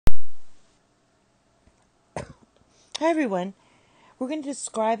Hi everyone. We're going to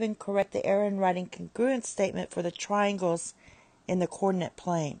describe and correct the error in writing congruent statement for the triangles in the coordinate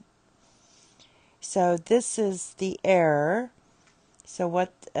plane. So this is the error. So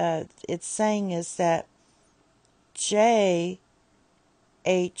what it's saying is that JHI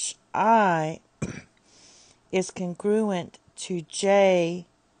is congruent to JKI.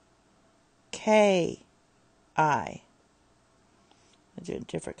 I'll do a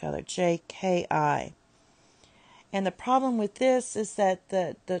different color, JKI. And the problem with this is that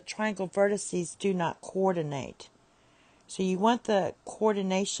the triangle vertices do not coordinate. So you want the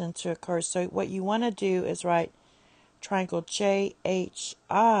coordination to occur. So what you want to do is write triangle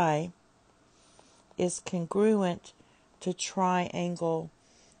JHI is congruent to triangle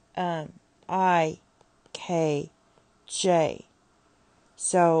IKJ.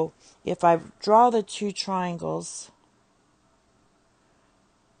 So if I draw the two triangles,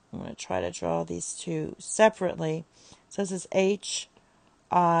 I'm going to try to draw these two separately. So this is HIJ,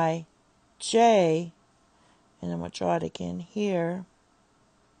 and I'm going to draw it again here.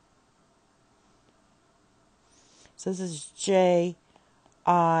 So this is JIK.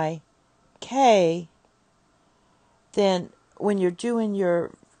 Then when you're doing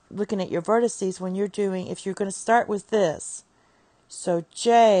looking at your vertices, if you're going to start with this, so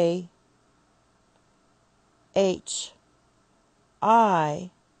JHI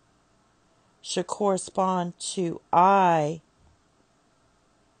should correspond to IKJ,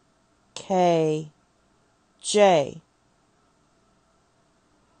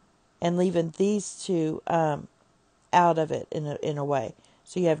 and leaving these two out of it in a way.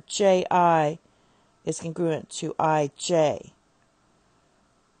 So you have JI is congruent to IJ.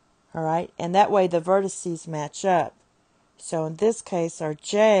 All right, and that way the vertices match up. So in this case, our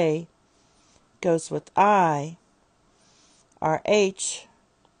J goes with I, our H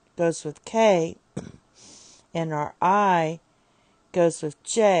goes with K, and our I goes with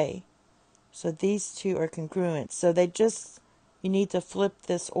J. So these two are congruent. So you need to flip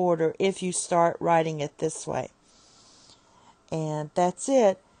this order if you start writing it this way. And that's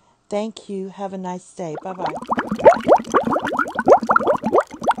it. Thank you. Have a nice day. Bye-bye.